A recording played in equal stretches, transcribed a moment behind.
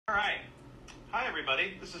Alright. Hi,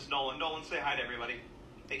 everybody. This is Nolan. Nolan, say hi to everybody.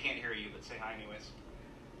 They can't hear you, but say hi anyways.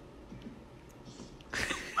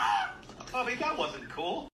 Bobby, that wasn't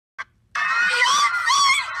cool.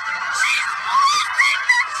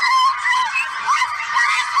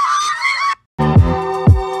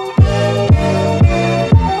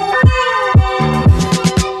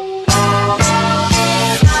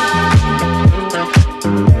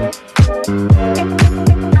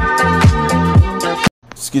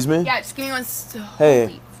 Excuse me? Yeah, just give me one.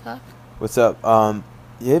 Hey, what's up?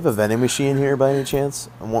 You have a vending machine here by any chance?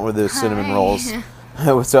 I want one of those cinnamon rolls.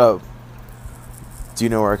 What's up? Do you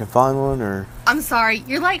know where I can find one, or? I'm sorry,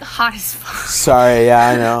 you're like hot as fuck. Sorry, yeah,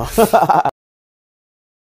 I know.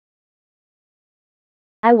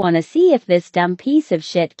 I want to see if this dumb piece of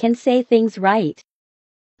shit can say things right.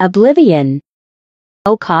 Oblivion.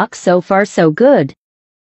 Oh cock, so far so good.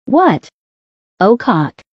 What? Oh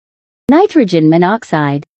cock. Nitrogen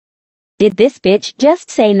monoxide. Did this bitch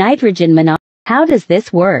just say nitrogen monoxide? How does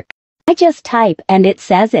this work? I just type and it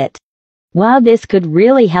says it. Wow, this could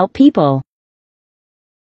really help people.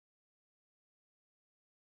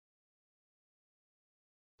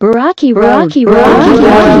 Baraki Road.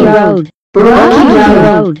 Baraki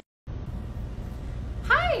Road.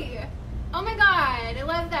 Hi! Oh my god, I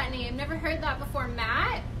love that name. Never heard that before.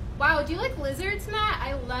 Matt? Wow, do you like lizards, Matt?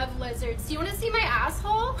 I love lizards. Do you want to see my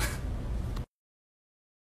asshole?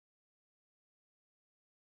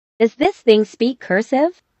 Does this thing speak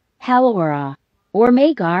cursive? Halora. Or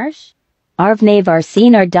Magarsh? Arvne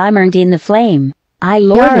Varsin or Diamond in the Flame. I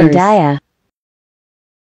Lord and Dia.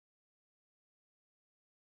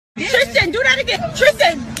 Tristan, do that again.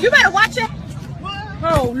 Tristan, you better watch it.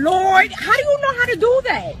 Oh, Lord. How do you know how to do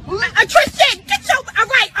that? Tristan, get your...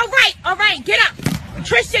 All right. Get up.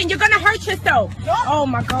 Tristan, you're going to hurt yourself. Oh,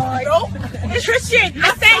 my God. Tristan,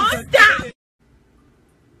 I said stop.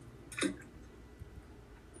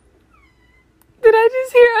 Did I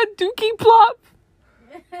just hear a dookie plop?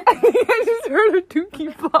 I just heard a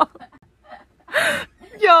dookie plop.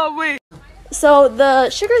 Yo, wait. So the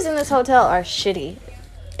sugars in this hotel are shitty.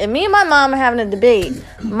 And me and my mom are having a debate.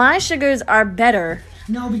 My sugars are better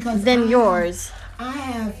than yours.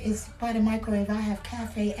 It's by the microwave. I have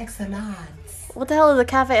Cafe Excellence. What the hell is a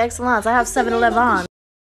Cafe Excellence? I have 7-Eleven.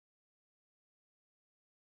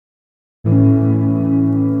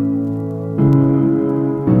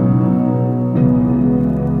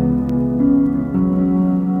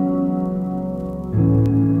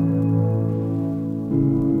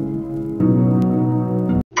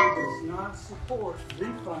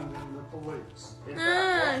 Defunding the police. You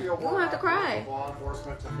don't have to cry. Law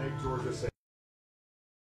enforcement to make Georgia safe.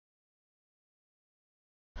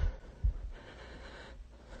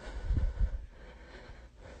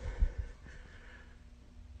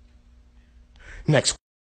 Next.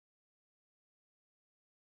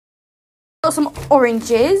 Got some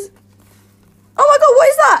oranges. Oh my god, what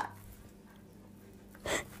is that?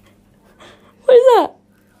 What is that?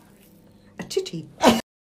 A titty.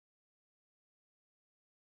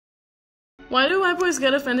 Why do white boys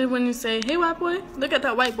get offended when you say, hey white boy, look at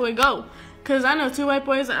that white boy go? Because I know two white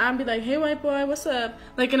boys and I'd be like, hey white boy, what's up?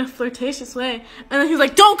 Like in a flirtatious way. And then he's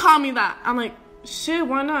like, don't call me that. I'm like, shit,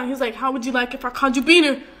 why not? He's like, how would you like if I called you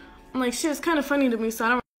Beaner? I'm like, shit, it's kind of funny to me, so I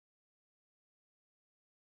don't.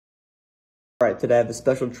 Alright, today I have a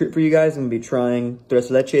special treat for you guys. I'm going to be trying tres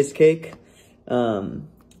leches cake.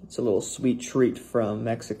 It's a little sweet treat from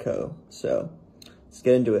Mexico. So, let's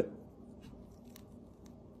get into it.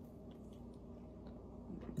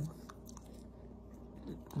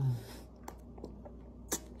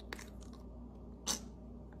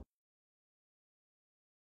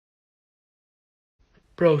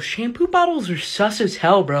 Bro, shampoo bottles are sus as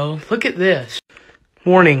hell, bro. Look at this.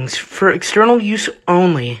 Warnings, for external use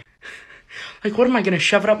only. Like, what am I gonna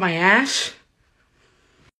shove it up my ass?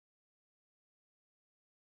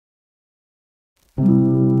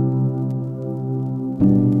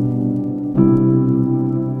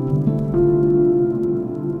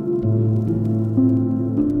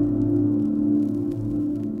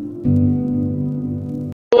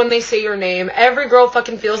 When they say your name, every girl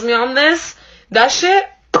fucking feels me on this. That shit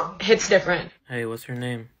hits different. Hey, what's your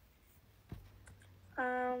name?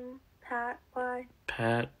 Pat, why?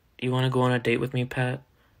 Pat. You wanna go on a date with me, Pat?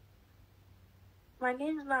 My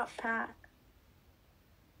name's not Pat.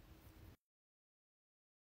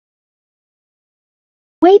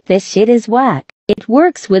 Wait, this shit is whack. It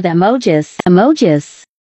works with emojis. Emojis.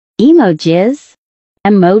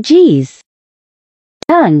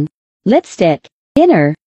 Tongue. Lipstick.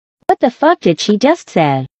 Dinner. What the fuck did she just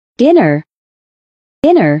say? Dinner.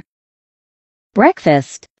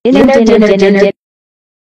 Breakfast. Dinner.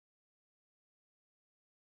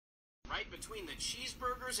 right between the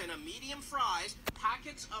cheeseburgers and a medium fries,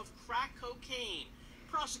 packets of crack cocaine.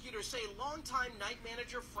 Prosecutors say longtime night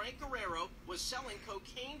manager Frank Guerrero was selling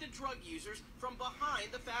cocaine to drug users from behind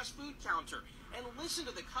the fast food counter. And listen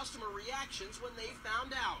to the customer reactions when they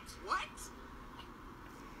found out. What?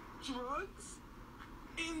 Drugs?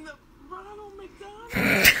 In the Ronald McDonald?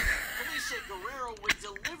 Police say Guerrero would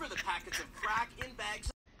deliver the packets of crack in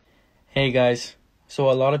bags. Hey guys,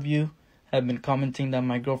 so a lot of you have been commenting that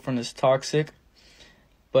my girlfriend is toxic,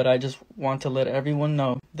 but I just want to let everyone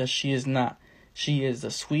know that she is not. She is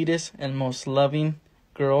the sweetest and most loving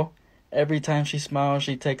girl. Every time she smiles,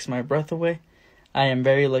 she takes my breath away. I am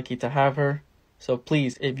very lucky to have her. So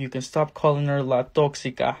please, if you can stop calling her La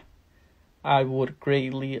Toxica, I would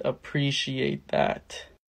greatly appreciate that.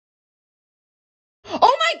 Oh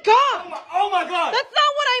my god! Oh my god! That's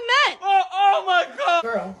not what I meant! Oh my god!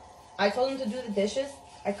 Girl, I told him to do the dishes.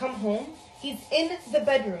 I come home, he's in the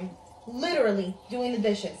bedroom, literally doing the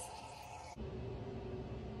dishes.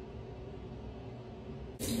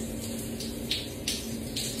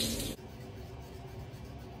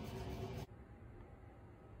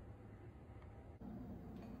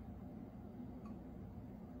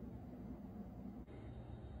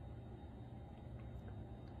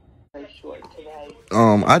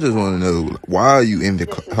 I just want to know, why are you in the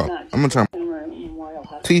I'm gonna turn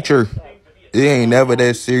teacher. It ain't never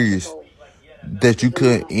that serious that you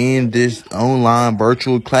could end this online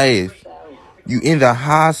virtual class. You in the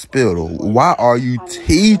hospital. Why are you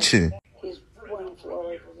teaching?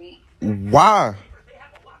 Why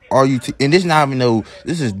are you and this not even no,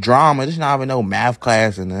 this is drama. This not even no math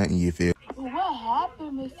class or nothing, you feel? What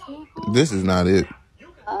happened, Miss Tickle? This is not it.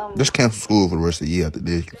 Just cancel school for the rest of the year after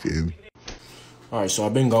this, you feel me? Alright, so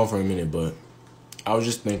I've been gone for a minute, but I was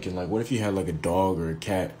just thinking, like, what if you had, like, a dog or a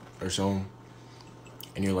cat or something,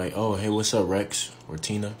 and you're like, oh, hey, what's up, Rex or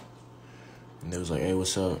Tina? And they was like, hey,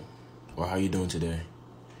 what's up? Or how you doing today?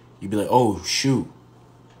 You'd be like, oh, shoot.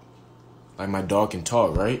 Like, my dog can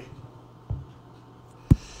talk, right?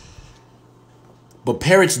 But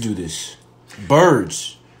parrots do this.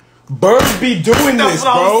 Birds be doing this, bro. That's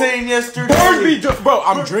what I was saying yesterday. Birds be bro,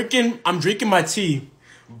 I'm drinking my tea.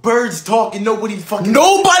 Birds talk and nobody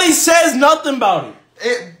says nothing about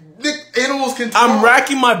it. Animals can talk. I'm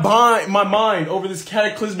racking my mind over this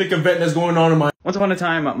cataclysmic event that's going on in my... Once upon a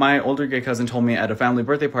time, my older gay cousin told me at a family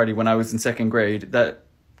birthday party when I was in 2nd grade that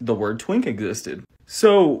the word twink existed.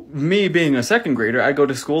 So, me being a 2nd grader, I go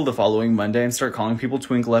to school the following Monday and start calling people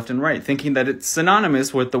twink left and right, thinking that it's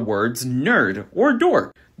synonymous with the words nerd or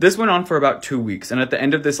dork. This went on for about 2 weeks, and at the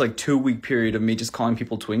end of this 2-week period of me just calling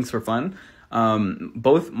people twinks for fun,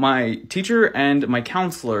 both my teacher and my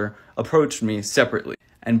counselor approached me separately.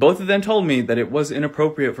 And both of them told me that it was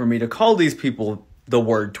inappropriate for me to call these people the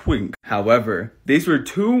word twink. However, these were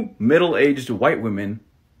 2 middle-aged white women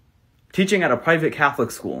teaching at a private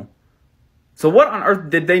Catholic school. So what on earth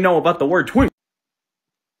did they know about the word twink?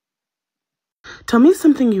 Tell me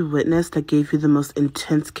something you witnessed that gave you the most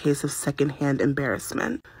intense case of secondhand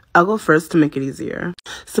embarrassment. I'll go first to make it easier.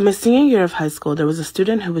 So my senior year of high school, there was a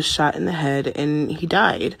student who was shot in the head and he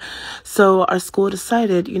died. So our school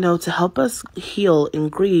decided, to help us heal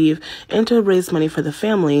and grieve and to raise money for the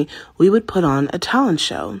family, we would put on a talent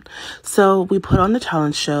show. So we put on the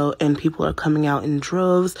talent show and people are coming out in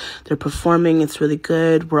droves. They're performing. It's really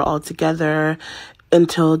good. We're all together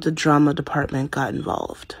until the drama department got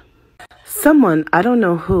involved. Someone, I don't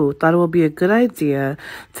know who, thought it would be a good idea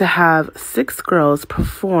to have 6 girls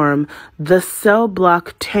perform the Cell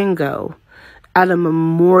Block Tango at a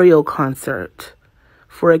memorial concert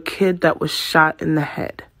for a kid that was shot in the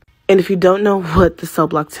head. And if you don't know what the Cell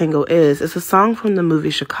Block Tango is, it's a song from the movie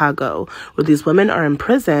Chicago, where these women are in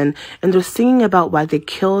prison and they're singing about why they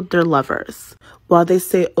killed their lovers, while they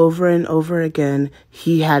say over and over again,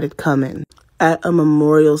 he had it coming, at a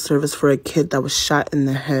memorial service for a kid that was shot in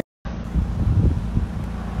the head.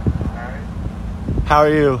 How are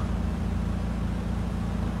you?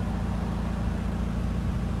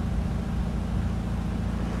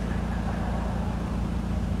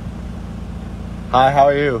 Hi, how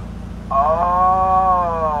are you?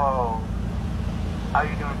 Oh. How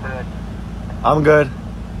you doing today? I'm good.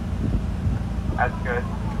 That's good.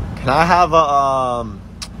 Can I have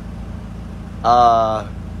a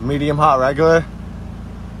medium hot regular? Is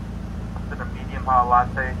it a medium hot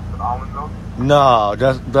latte with almond milk? No,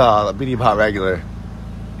 just the medium hot regular.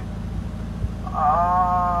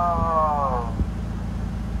 Oh.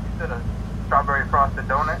 Is it a strawberry frosted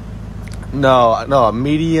donut? No, a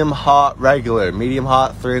medium hot regular. Medium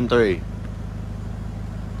hot 3 and 3.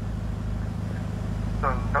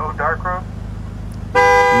 So no dark roast?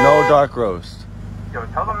 No dark roast. Yo,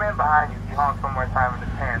 tell the man behind you if you honk one more time in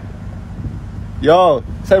his hands. Yo,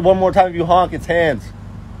 say one more time if you honk, it's hands.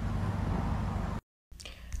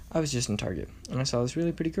 I was just in Target, and I saw this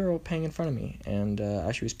really pretty girl paying in front of me, and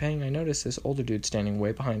as she was paying, I noticed this older dude standing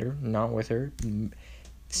way behind her, not with her,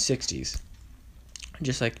 60s,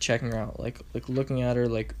 just, like, checking her out, like looking at her,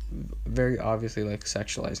 like, very obviously, like,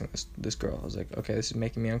 sexualizing this girl. I was like, okay, this is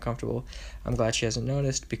making me uncomfortable. I'm glad she hasn't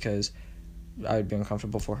noticed, because I would be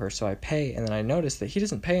uncomfortable for her, so I pay, and then I noticed that he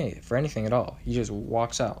doesn't pay for anything at all. He just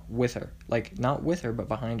walks out with her, like, not with her, but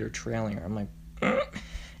behind her, trailing her. I'm like,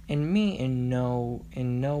 and me, in no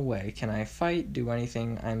way can I fight, do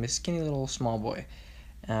anything. I'm a skinny little small boy.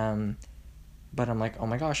 But I'm like, oh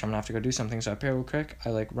my gosh, I'm gonna have to go do something. So I pay real quick. I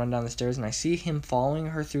like run down the stairs and I see him following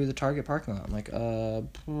her through the Target parking lot. I'm like,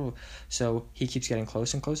 So he keeps getting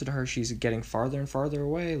closer and closer to her. She's getting farther and farther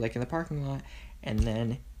away, like in the parking lot. And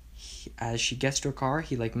then as she gets to her car,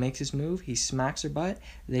 he like makes his move. He smacks her butt.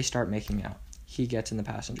 They start making out. He gets in the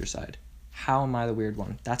passenger side. How am I the weird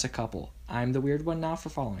one? That's a couple. I'm the weird one now for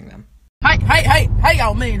following them. Hey,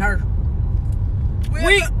 y'all, me and her.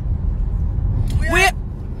 We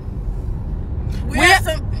have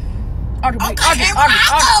some. Audrey,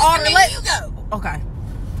 let you go. Okay.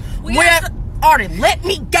 Audrey, let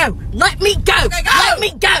me go. Let me go. Okay, go. Let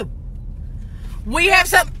me go. We have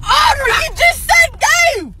some. Audrey, you just said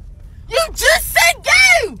go. You just said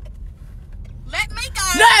go. Let me go.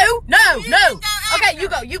 No. Okay, you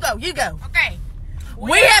go. Okay.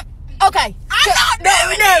 We have. Okay. I'm not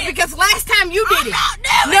doing it. No, because last time you did it. I'm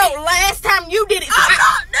not doing it. Last time you did it. I'm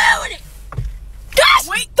not doing it. Gosh,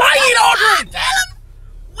 dang it, Audrey. Tell him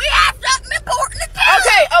we have something important to tell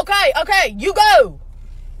him. Okay. You go.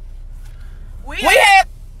 We have.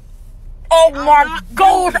 Oh my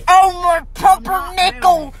God. Oh my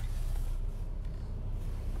pumpernickel.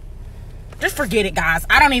 Just forget it, guys.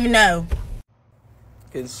 I don't even know.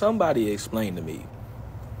 Can somebody explain to me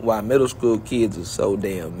why middle school kids are so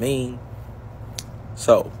damn mean?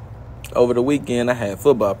 So, over the weekend, I had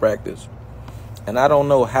football practice. And I don't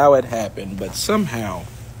know how it happened, but somehow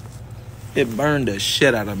it burned the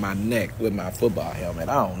shit out of my neck with my football helmet.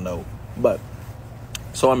 I don't know. But,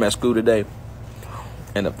 so I'm at school today.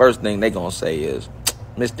 And the first thing they gonna say is,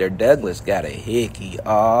 Mr. Douglas got a hickey.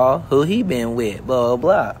 Aw, who he been with? Blah,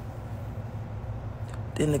 blah.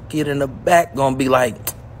 Then the kid in the back gonna be like,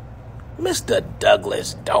 Mr.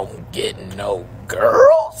 Douglas don't get no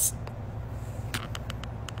girls.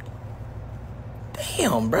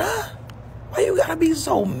 Damn, bruh. Why you gotta be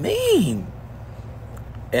so mean?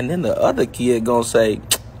 And then the other kid gonna say,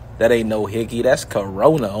 that ain't no hickey, that's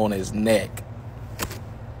corona on his neck.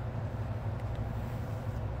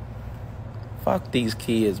 Fuck these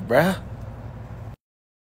kids, bruh.